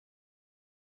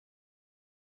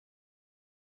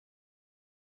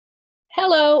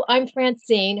Hello, I'm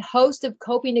Francine, host of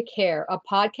Coping to Care, a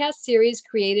podcast series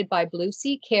created by Blue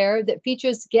Sea Care that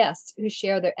features guests who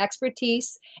share their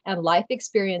expertise and life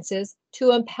experiences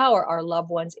to empower our loved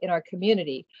ones in our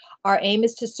community. Our aim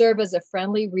is to serve as a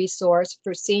friendly resource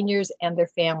for seniors and their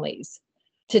families.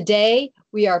 Today,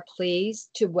 we are pleased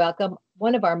to welcome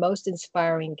one of our most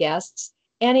inspiring guests,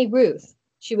 Annie Ruth.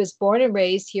 She was born and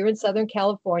raised here in Southern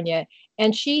California,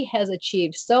 and she has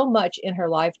achieved so much in her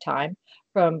lifetime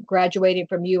from graduating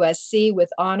from USC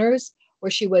with honors, where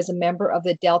she was a member of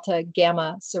the Delta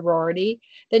Gamma sorority.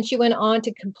 Then she went on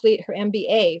to complete her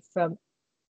MBA from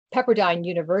Pepperdine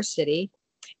University,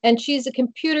 and she's a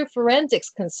computer forensics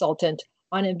consultant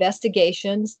on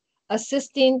investigations,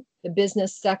 assisting the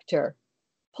business sector.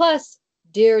 Plus,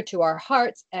 dear to our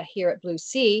hearts here at Blue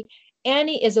Sea,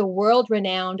 Annie is a world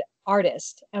renowned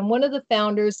artist and one of the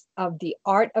founders of the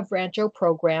Art of Rancho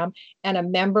program and a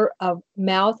member of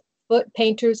Mouth Foot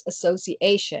Painters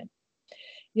Association.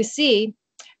 You see,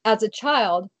 as a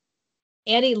child,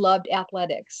 Annie loved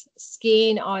athletics,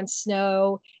 skiing on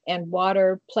snow and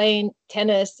water, playing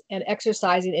tennis, and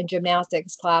exercising in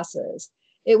gymnastics classes.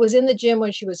 It was in the gym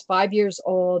when she was 5 years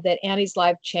old that Annie's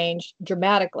life changed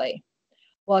dramatically.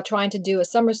 While trying to do a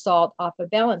somersault off a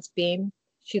balance beam,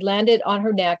 she landed on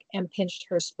her neck and pinched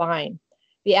her spine.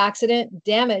 The accident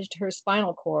damaged her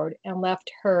spinal cord and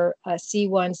left her a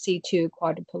C1, C2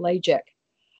 quadriplegic,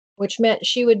 which meant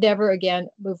she would never again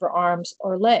move her arms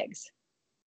or legs.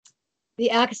 The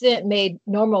accident made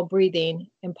normal breathing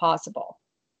impossible.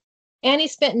 Annie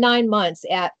spent 9 months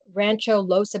at Rancho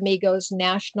Los Amigos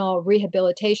National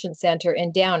Rehabilitation Center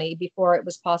in Downey before it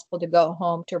was possible to go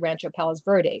home to Rancho Palos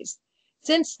Verdes.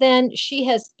 Since then, she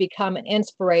has become an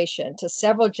inspiration to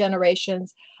several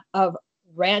generations of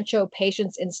Rancho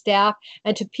patients and staff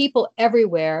and to people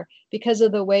everywhere because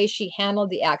of the way she handled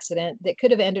the accident that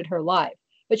could have ended her life.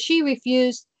 But she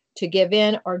refused to give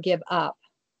in or give up.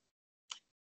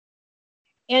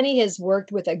 Annie has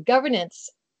worked with a governance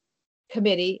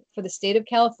committee for the state of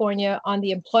California on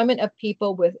the employment of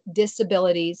people with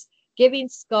disabilities, giving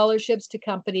scholarships to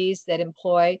companies that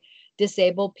employ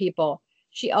disabled people.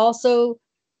 She also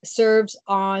serves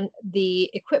on the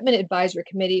Equipment Advisory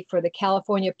Committee for the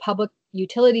California Public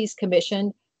Utilities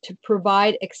Commission to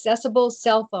provide accessible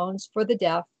cell phones for the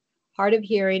deaf, hard of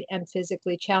hearing, and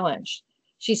physically challenged.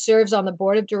 She serves on the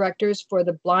board of directors for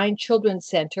the Blind Children's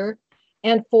Center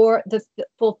and for the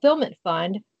Fulfillment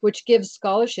Fund, which gives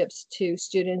scholarships to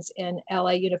students in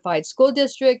LA Unified School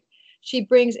District. She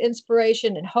brings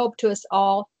inspiration and hope to us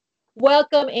all.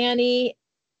 Welcome, Annie.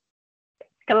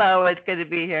 Hello, it's good to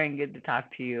be here and good to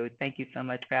talk to you. Thank you so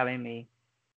much for having me.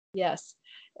 Yes,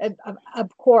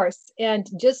 of course. And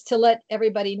just to let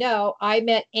everybody know, I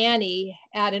met Annie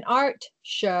at an art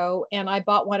show and I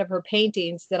bought one of her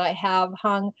paintings that I have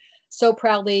hung so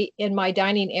proudly in my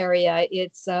dining area.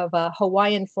 It's of a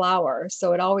Hawaiian flower.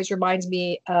 So it always reminds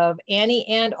me of Annie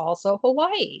and also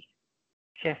Hawaii.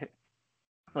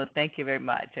 Well, thank you very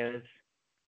much. It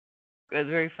was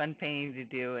very fun painting to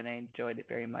do, and I enjoyed it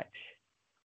very much.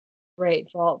 Great.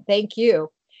 Well, thank you.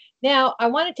 Now, I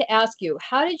wanted to ask you,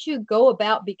 how did you go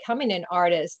about becoming an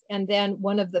artist and then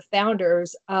one of the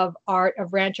founders of Art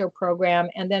of Rancho program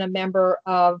and then a member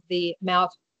of the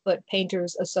Mouth Foot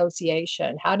Painters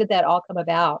Association? How did that all come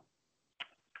about?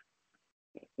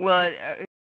 Well,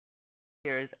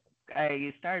 years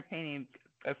I started painting.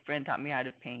 A friend taught me how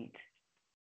to paint.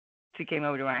 She came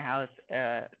over to my house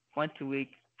once a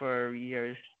week for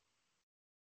years,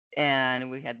 and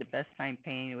we had the best time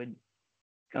painting. Would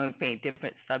go and paint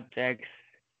different subjects,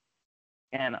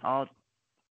 and all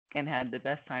and had the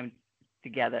best time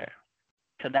together.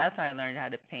 So that's how I learned how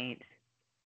to paint.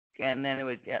 And then it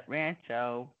was at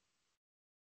Rancho.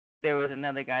 There was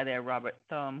another guy there, Robert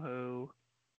Thumb, who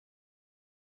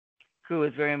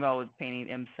was very involved with painting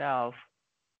himself,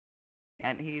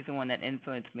 and he's the one that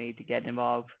influenced me to get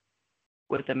involved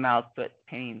with the Mouth Foot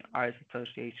Painting Artists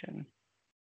Association.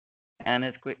 And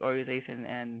it's a great organization,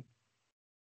 and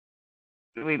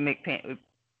we make paint.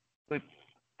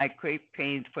 I create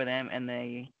paintings for them, and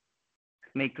they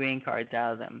make green cards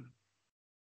out of them.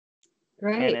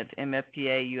 Great. And it's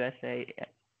MFPA USA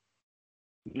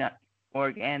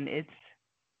org, and it's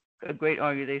a great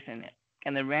organization.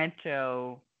 And the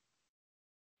Rancho,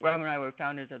 Rob and I were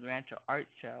founders of the Rancho Art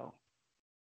Show,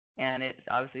 and it's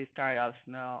obviously started off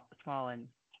small and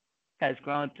has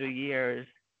grown through years,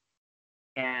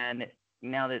 and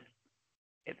now that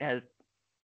it has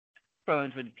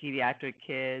programs for the pediatric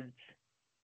kids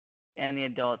and the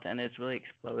adults, and it's really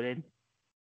exploded,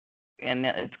 and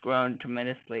it's grown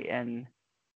tremendously, and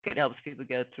it helps people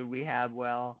go through rehab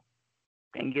well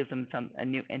and gives them a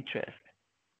new interest.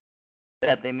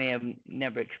 that they may have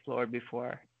never explored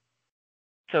before.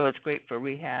 So it's great for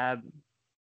rehab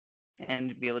and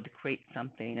to be able to create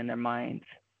something in their minds,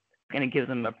 and it gives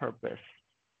them a purpose.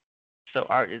 So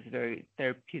art is very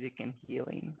therapeutic and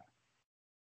healing.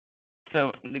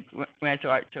 So the Rancho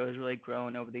Art Show has really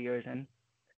grown over the years, and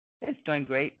it's doing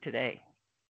great today.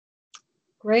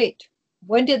 Great.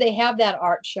 When do they have that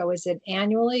art show? Is it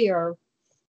annually or?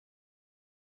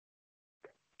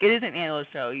 It is an annual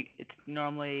show. It's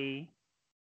normally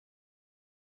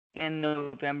in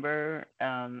November.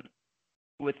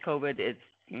 With COVID, it's,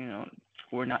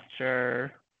 we're not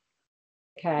sure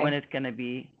Okay. when it's going to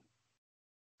be,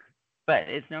 but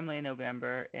it's normally in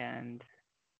November, and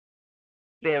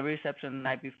they have reception the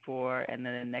night before, and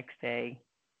then the next day,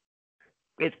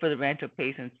 it's for the Rancho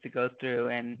patients to go through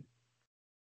and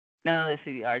not only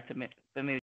see the art, but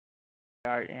maybe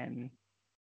art and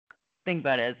think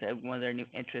about it as one of their new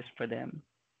interests for them.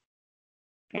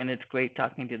 And it's great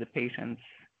talking to the patients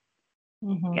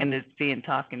and to see and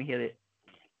talk and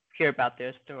hear about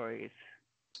their stories.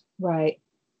 Right.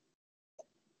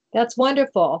 That's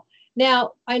wonderful.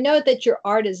 Now, I know that your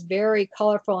art is very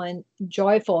colorful and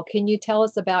joyful. Can you tell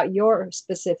us about your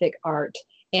specific art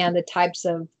and the types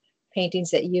of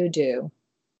paintings that you do?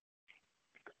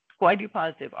 Well, I do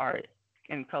positive art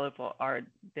and colorful art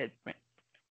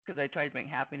because I try to bring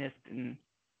happiness and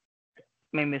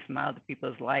make me smile to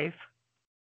people's life.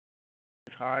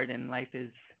 It's hard and life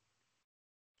is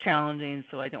challenging,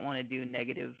 so I don't want to do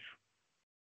negative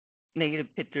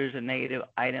pictures and negative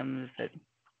items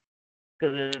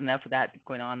because there's enough of that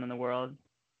going on in the world.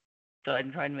 So I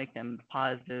try to make them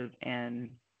positive and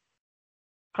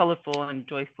colorful and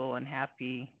joyful and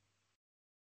happy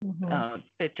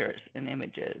pictures and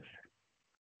images.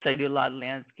 So I do a lot of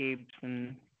landscapes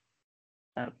and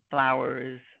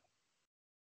flowers,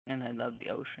 and I love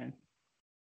the ocean.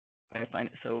 I find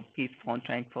it so peaceful and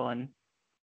tranquil, and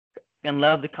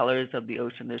love the colors of the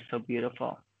ocean. They're so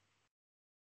beautiful.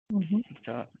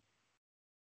 So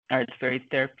art's very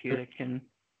therapeutic, and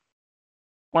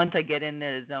once I get in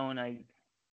that zone, I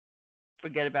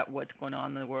forget about what's going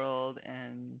on in the world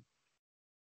and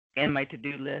my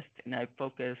to-do list, and I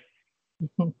focus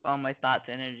all my thoughts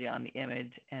and energy on the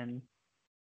image and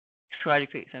try to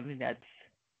create something that's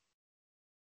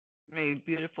really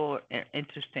beautiful and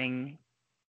interesting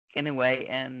in a way.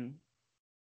 And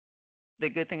the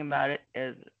good thing about it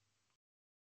is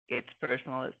it's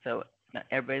personal, so not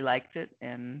everybody likes it,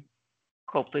 and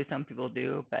hopefully some people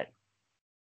do, but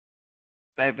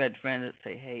I've had friends that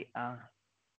say, hey, I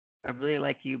really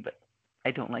like you, but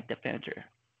I don't like the furniture.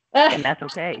 And that's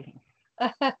okay.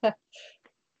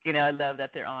 I love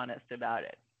that they're honest about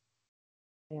it.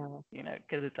 Yeah.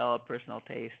 Because it's all a personal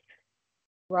taste.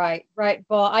 Right.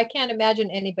 Well, I can't imagine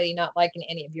anybody not liking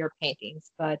any of your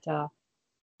paintings, but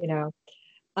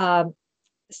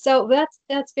so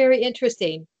that's very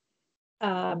interesting,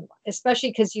 especially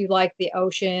because you like the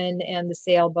ocean and the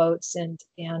sailboats, and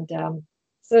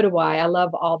so do I. I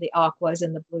love all the aquas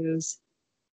and the blues.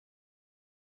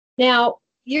 Now,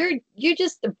 you're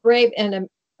just a brave and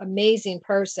amazing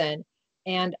person,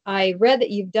 and I read that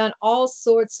you've done all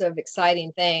sorts of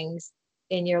exciting things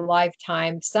in your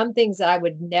lifetime, some things that I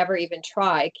would never even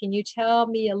try. Can you tell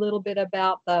me a little bit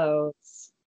about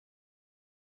those?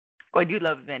 Well, I do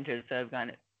love adventures, so I've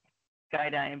gone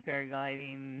skydiving,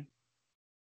 paragliding,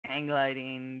 hang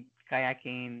gliding,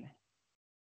 kayaking,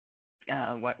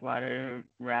 whitewater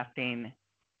rafting,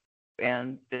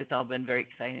 and it's all been very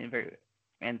exciting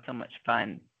and so much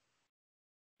fun.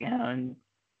 And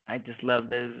I just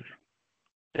love those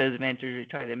adventures. We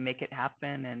try to make it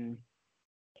happen and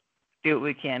do what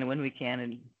we can when we can,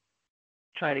 and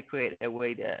try to create a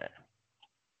way to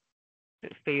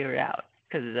figure it out,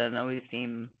 because it doesn't always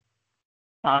seem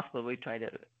possible. We try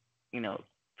to,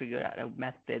 figure out a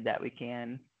method that we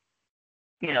can,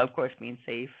 of course, being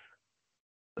safe,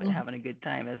 but having a good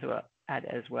time as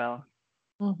well.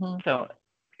 So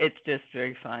it's just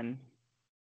very fun,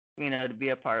 to be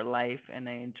a part of life, and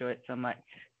I enjoy it so much.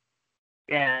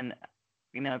 And,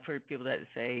 I've heard people that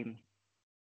say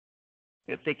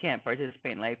if they can't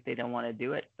participate in life, they don't want to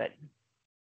do it, but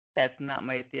that's not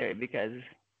my theory, because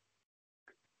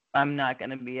I'm not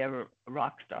going to be a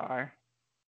rock star,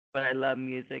 but I love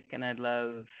music, and I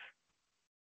love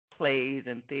plays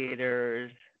and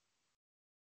theaters,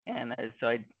 and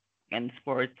and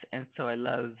sports, and so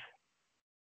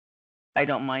I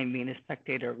don't mind being a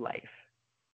spectator of life.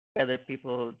 Other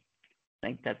people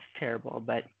think that's terrible,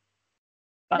 but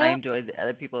I enjoy the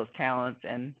other people's talents,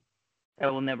 and I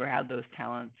will never have those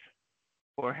talents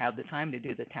or have the time to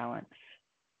do the talents.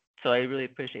 So I really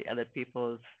appreciate other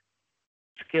people's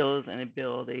skills and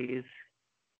abilities,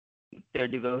 their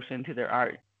devotion to their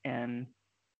art and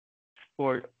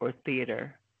sport or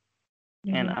theater.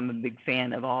 And Mm-hmm. I'm a big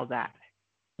fan of all that.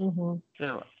 Mm-hmm.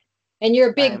 So And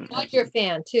you're a big I'm Dodger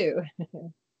fan too.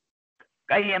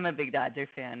 I am a big Dodger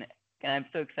fan, and I'm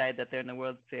so excited that they're in the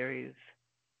World Series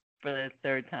for the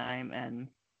third time. And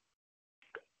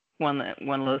one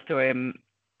little story, I'm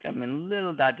in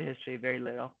little Dodger history, very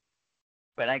little,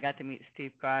 but I got to meet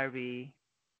Steve Garvey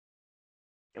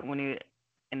when he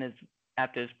in his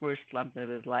after his worst slump of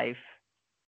his life.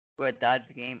 We're at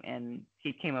Dodger game, and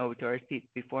he came over to our seats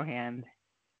beforehand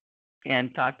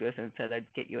and talked to us and said,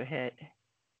 "I'd get you a hit."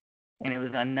 And it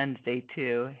was on Nuns Day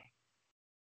too.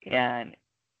 And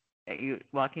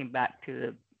walking back to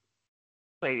the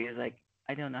plate, he was like,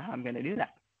 "I don't know how I'm going to do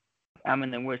that. I'm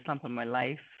in the worst slump of my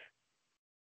life."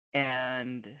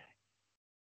 And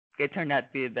it turned out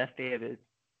to be the best day of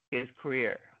his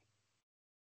career.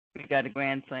 We got a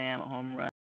grand slam, a home run,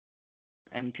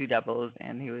 and two doubles,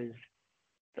 and he was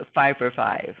 5 for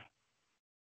 5.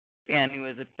 And it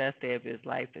was the best day of his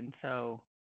life. And so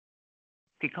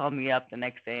he called me up the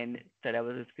next day and said I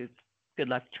was his good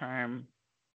luck charm.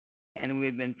 And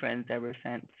we've been friends ever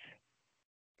since.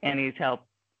 And he's helped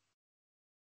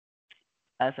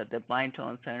us at the Blind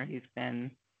Children's Center. He's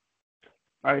been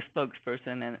our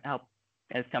spokesperson and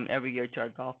has come every year to our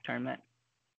golf tournament.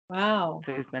 Wow.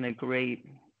 So he's been a great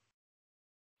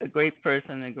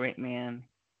person, a great man,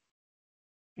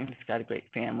 and he's got a great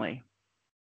family.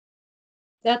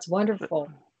 That's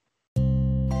wonderful.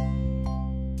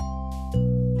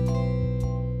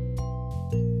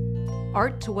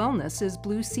 Art to Wellness is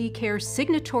Blue Sea Care's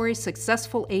signatory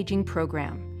successful aging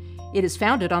program. It is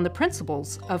founded on the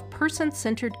principles of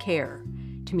person-centered care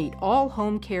to meet all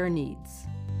home care needs.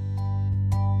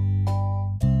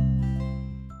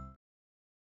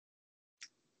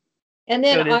 And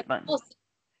then So it is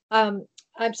fun.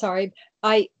 I'm sorry,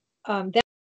 that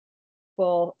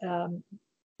will,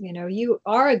 you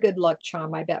are a good luck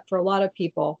charm, I bet, for a lot of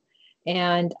people.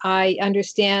 And I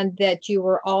understand that you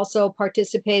were also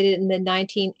participated in the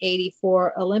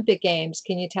 1984 Olympic Games.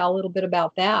 Can you tell a little bit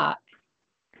about that?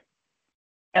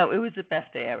 Oh, it was the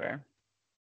best day ever.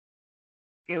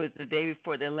 It was the day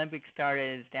before the Olympics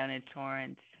started. It's down in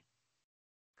Torrance,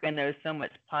 and there was so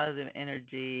much positive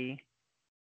energy,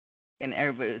 and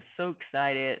everybody was so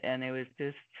excited, and it was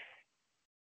just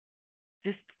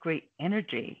great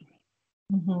energy.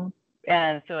 Mm-hmm.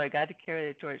 And so I got to carry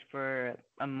the torch for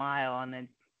a mile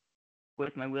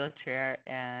with my wheelchair,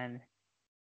 and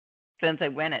since I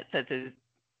went at such a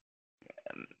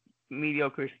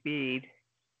mediocre speed,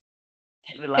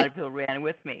 a lot of people ran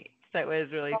with me. So it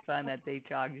was really fun that they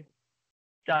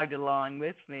jogged along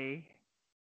with me,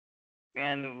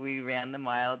 and we ran the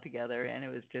mile together, and it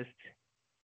was just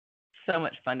so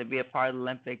much fun to be a part of the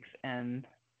Olympics. And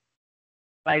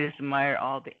I just admire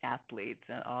all the athletes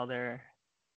and all their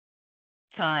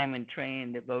time and training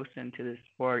and devotion to the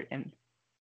sport and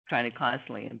trying to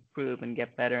constantly improve and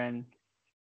get better. And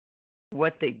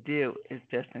what they do is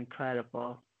just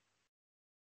incredible.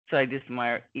 So I just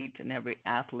admire each and every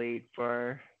athlete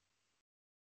for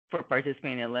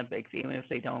participating in the Olympics, even if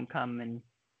they don't come in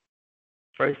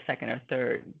first, second, or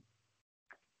third.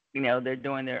 They're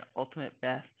doing their ultimate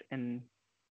best and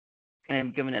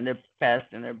giving it their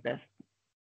best and their best,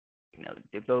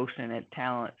 devotion and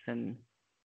talents and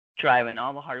drive and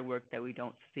all the hard work that we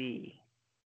don't see.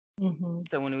 Mm-hmm.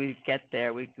 So when we get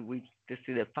there, we just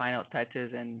do the final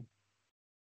touches, and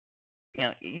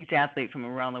each athlete from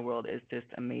around the world is just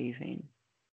amazing.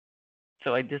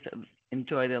 So I just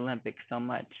enjoy the Olympics so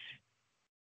much,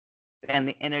 and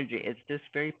the energy. It's just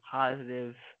very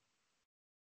positive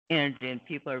energy, and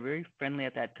people are very friendly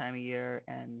at that time of year,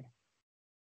 and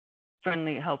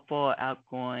friendly, helpful,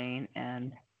 outgoing,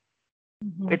 and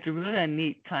Mm-hmm. it's really a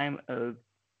neat time of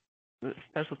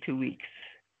special 2 weeks.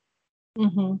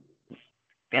 Mm-hmm.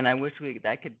 And I wish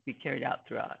that could be carried out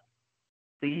throughout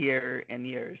the year and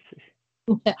years.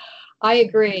 I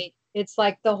agree. It's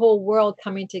like the whole world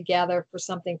coming together for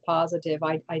something positive.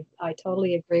 I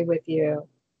totally agree with you.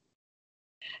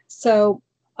 So,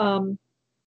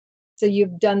 so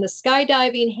you've done the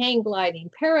skydiving, hang gliding,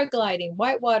 paragliding,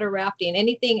 whitewater rafting.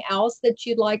 Anything else that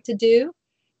you'd like to do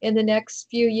in the next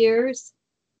few years?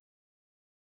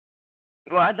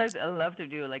 Well, I'd love to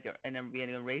do like be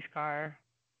in a race car,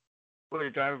 or to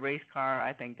drive a race car.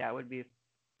 I think that would be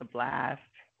a blast.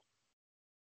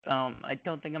 I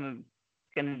don't think I'm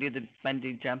gonna do the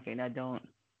bungee jumping. I don't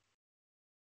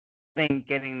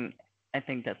think I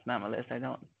think that's not my list. I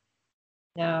don't.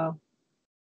 No.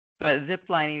 But zip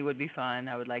lining would be fun.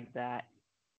 I would like that.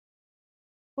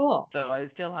 Cool. So I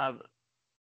still have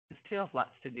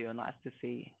lots to do and lots to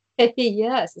see.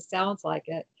 Yes, it sounds like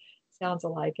it. Sounds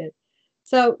like it.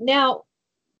 So now,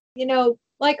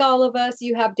 like all of us,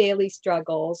 you have daily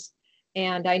struggles.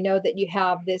 And I know that you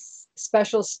have this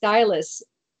special stylist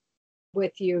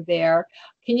with you there.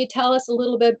 Can you tell us a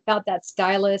little bit about that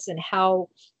stylus and how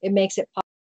it makes it possible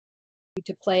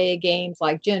to play games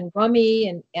like gin rummy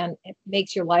and it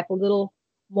makes your life a little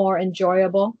more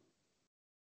enjoyable?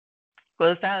 Well,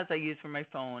 the stylus I use for my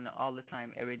phone all the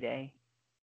time, every day,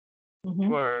 Hmm.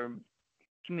 for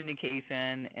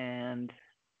communication, and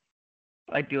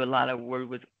I do a lot of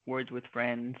words with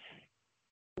friends,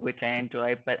 which I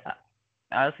enjoy. But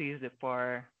I also use it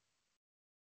for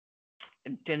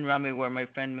gin rummy, where my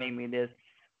friend made me this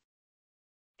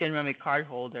gin rummy card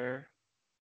holder,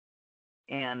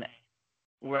 and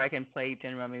where I can play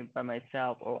gin rummy by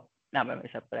myself, or not by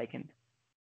myself, but I can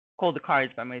hold the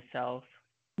cards by myself.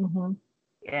 Hmm.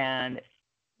 And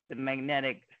the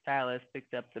magnetic stylus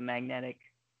picks up the magnetic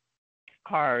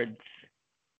cards,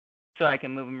 so I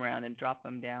can move them around and drop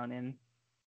them down and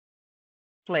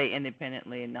play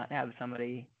independently and not have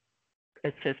somebody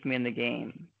assist me in the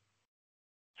game.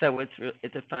 So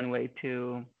it's a fun way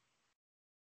to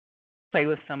play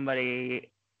with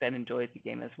somebody that enjoys the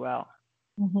game as well.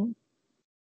 Hmm.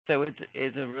 So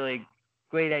it's a really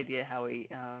great idea how he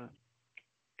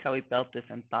built this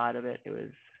and thought of it. It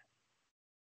was,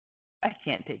 I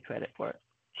can't take credit for it.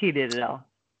 He did it all,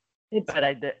 It's but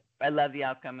I love the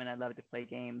outcome, and I love to play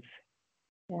games.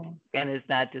 yeah. And it's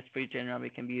not just for general;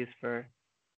 it can be used for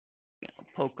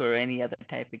poker or any other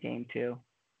type of game too.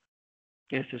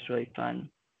 It's just really fun.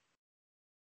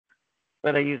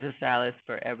 But I use the stylus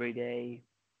for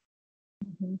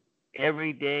Hmm.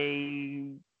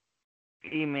 everyday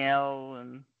email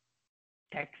and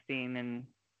texting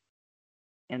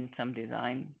and some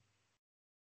design.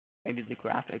 I do the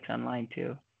graphics online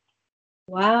too.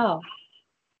 Wow,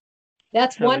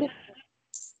 that's So it's, wonderful.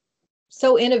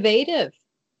 So innovative.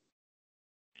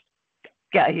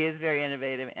 yeah, he is very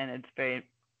innovative, and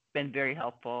been very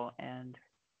helpful, and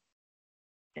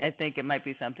I think it might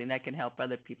be something that can help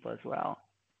other people as well,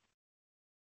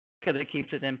 because it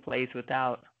keeps it in place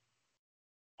without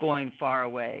going far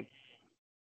away.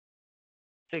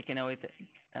 So you can always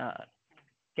uh,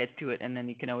 get to it, and then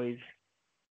you can always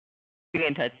be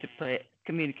in touch to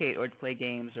communicate, or to play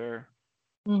games, or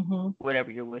Hmm.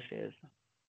 whatever your wish is.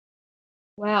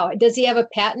 Wow. Does he have a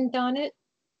patent on it?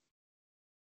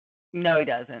 No, he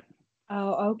doesn't.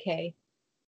 Oh, okay.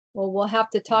 Well, we'll have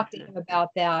to Yes, talk to him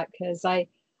about that because I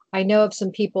know of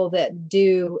some people that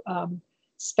do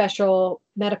special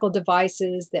medical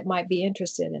devices that might be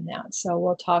interested in that. So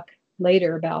we'll talk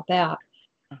later about that.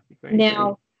 that'd be great.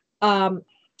 Now, um,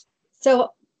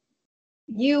 so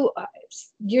you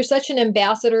you're such an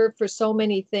ambassador for so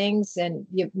many things, and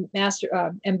you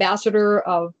master ambassador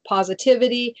of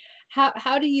positivity.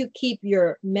 How do you keep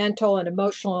your mental and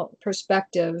emotional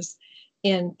perspectives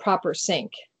in proper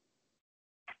sync?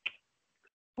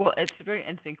 Well, it's a very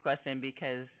interesting question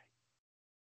because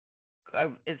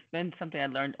it's been something I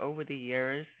learned over the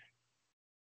years,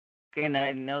 and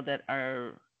I know that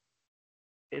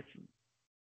it's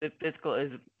the physical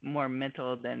is more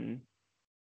mental than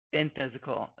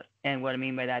physical. And what I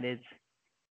mean by that is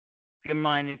your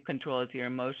mind controls your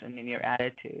emotion and your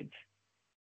attitudes.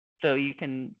 So you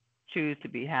can choose to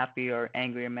be happy or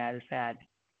angry or mad or sad.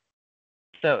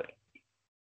 So,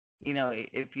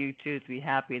 if you choose to be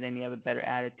happy, then you have a better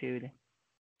attitude,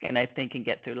 and I think can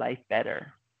get through life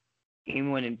better.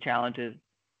 Even when challenges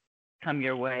come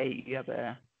your way, you have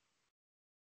a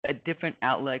different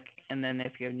outlook. And then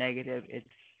if you're negative,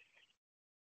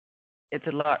 it's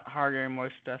a lot harder and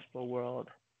more stressful world.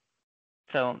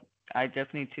 So I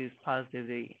definitely choose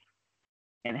positivity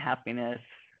and happiness,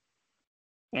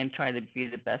 and try to be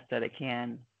the best that I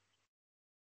can.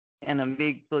 And I'm a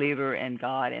big believer in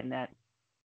God, and that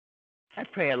I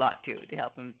pray a lot too to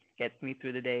help him get me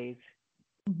through the days.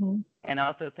 Hmm. And I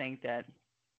also think that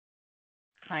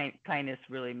kindness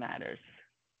really matters.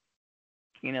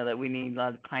 That we need a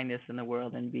lot of kindness in the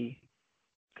world, and be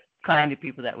kind to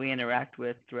people that we interact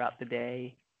with throughout the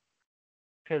day,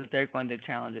 because they're going through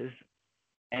challenges,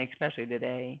 and especially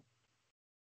today,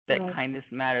 that Right. kindness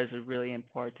matters is really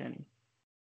important.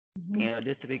 Hmm.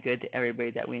 Just to be good to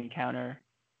everybody that we encounter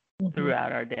Hmm.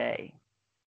 throughout our day.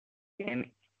 And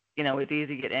it's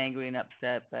easy to get angry and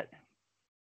upset, but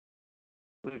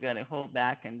we've got to hold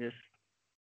back and just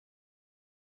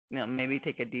maybe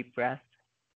take a deep breath,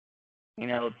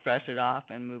 brush it off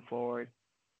and move forward.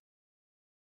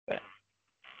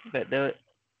 But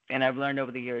and I've learned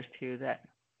over the years too that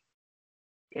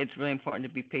it's really important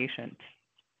to be patient.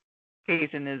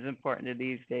 Patience is important to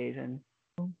these days, and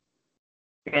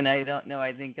And I don't know,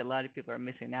 I think a lot of people are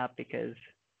missing out because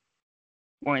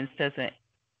we're in such a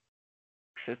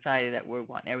society that we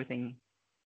want everything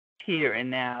here and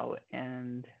now,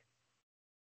 and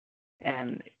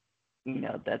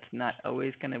that's not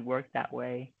always going to work that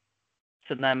way.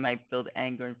 So that might build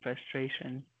anger and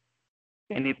frustration.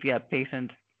 And if you have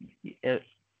patience,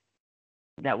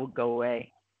 that will go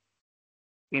away.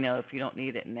 If you don't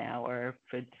need it now, or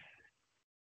if it's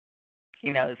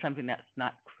something that's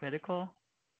not critical,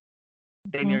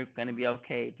 then you're going to be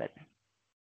okay. But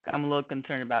I'm a little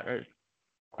concerned about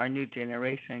our new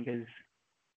generation because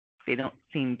they don't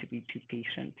seem to be too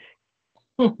patient.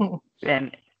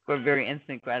 And we're very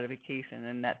instant gratification,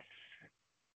 and that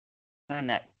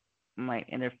might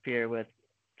interfere with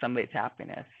somebody's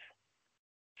happiness.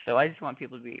 So I just want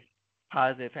people to be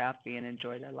positive, happy, and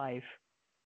enjoy their life,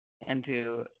 and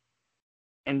to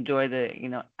enjoy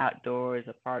the outdoors,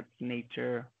 the parks,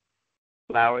 nature,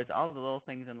 flowers, all the little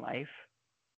things in life,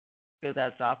 because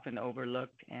that's often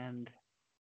overlooked, and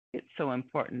it's so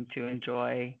important to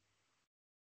enjoy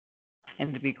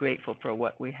and to be grateful for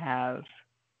what we have,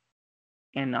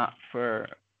 and not for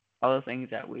all the things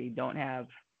that we don't have,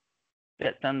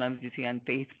 that sometimes you see on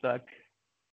Facebook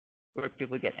where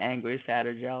people get angry, sad,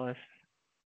 or jealous.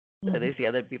 So they see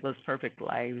other people's perfect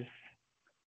lives,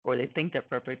 or they think they're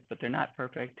perfect, but they're not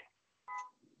perfect.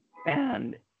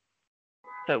 And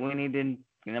so we need to,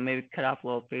 maybe cut off a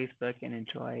little Facebook and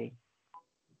enjoy,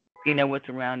 what's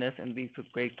around us, and be so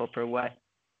grateful for what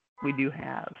we do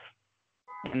have,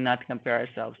 and not to compare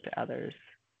ourselves to others.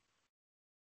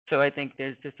 So I think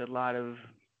there's just a lot of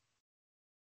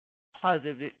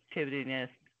positiveness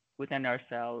within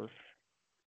ourselves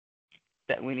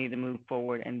that we need to move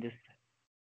forward and just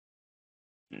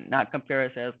not compare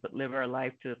ourselves, but live our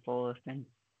life to the fullest, and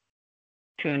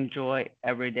to enjoy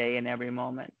every day and every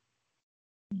moment.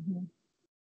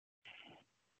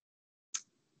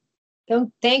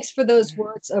 Thanks for those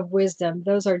words of wisdom.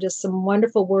 Those are just some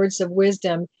wonderful words of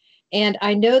wisdom. And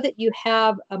I know that you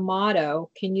have a motto.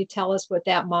 Can you tell us what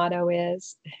that motto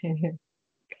is?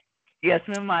 Yes,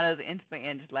 my motto is inch by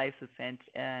inch, life's a cinch,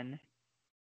 and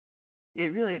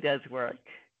it really does work.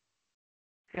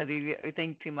 Because if you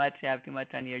think too much, have too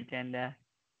much on your agenda,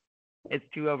 it's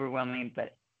too overwhelming.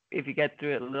 But if you get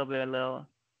through it little by little,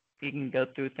 you can go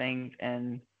through things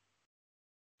and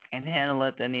handle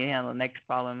it. Then you handle the next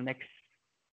problem,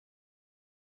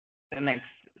 the next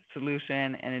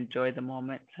solution, and enjoy the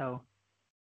moment. So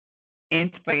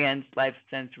inch by inch, life's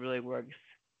sense really works.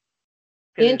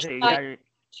 Inch by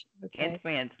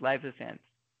inch, life's a sense.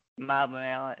 Mile by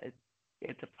mile,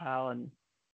 it's a pile, and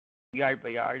yard by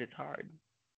yard, it's hard.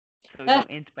 So we go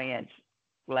inch by inch,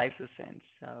 life's a cinch.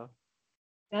 So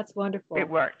that's wonderful. It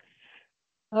works.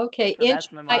 Okay, so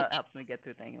that's my motto. Helps me get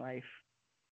through things in life.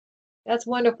 That's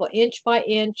wonderful. Inch by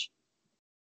inch,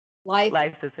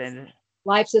 life's a cinch.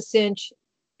 Life's a cinch.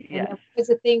 Yes. And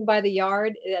there's a thing by the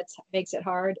yard that makes it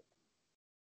hard.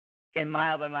 And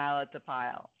mile by mile, it's a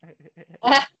pile.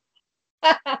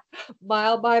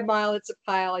 Mile by mile, it's a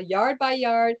pile. Yard by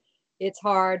yard, it's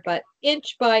hard. But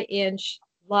inch by inch,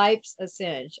 life's a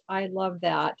cinch. I love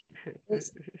that.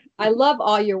 I love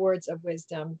all your words of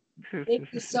wisdom.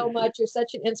 Thank you so much. You're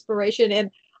such an inspiration. And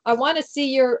I want to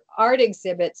see your art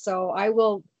exhibit. So I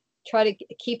will try to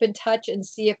keep in touch and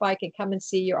see if I can come and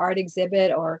see your art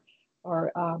exhibit, or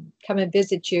come and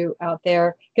visit you out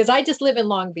there. Because I just live in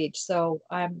Long Beach. So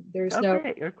there's no.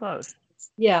 Great. You're close.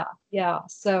 Yeah.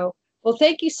 So, well,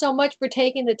 thank you so much for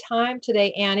taking the time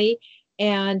today, Annie.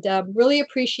 And really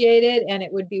appreciate it. And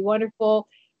it would be wonderful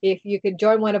if you could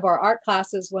join one of our art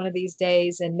classes one of these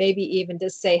days, and maybe even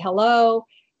just say hello.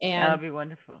 And that would be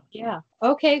wonderful. Yeah.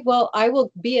 Okay. Well, I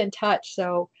will be in touch.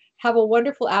 So have a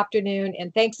wonderful afternoon,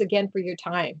 and thanks again for your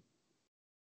time.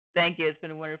 Thank you. It's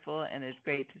been wonderful, and it's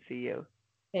great to see you.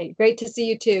 Okay. Great to see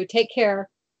you too. Take care.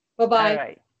 Bye-bye. All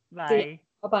right. Bye.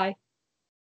 Bye-bye.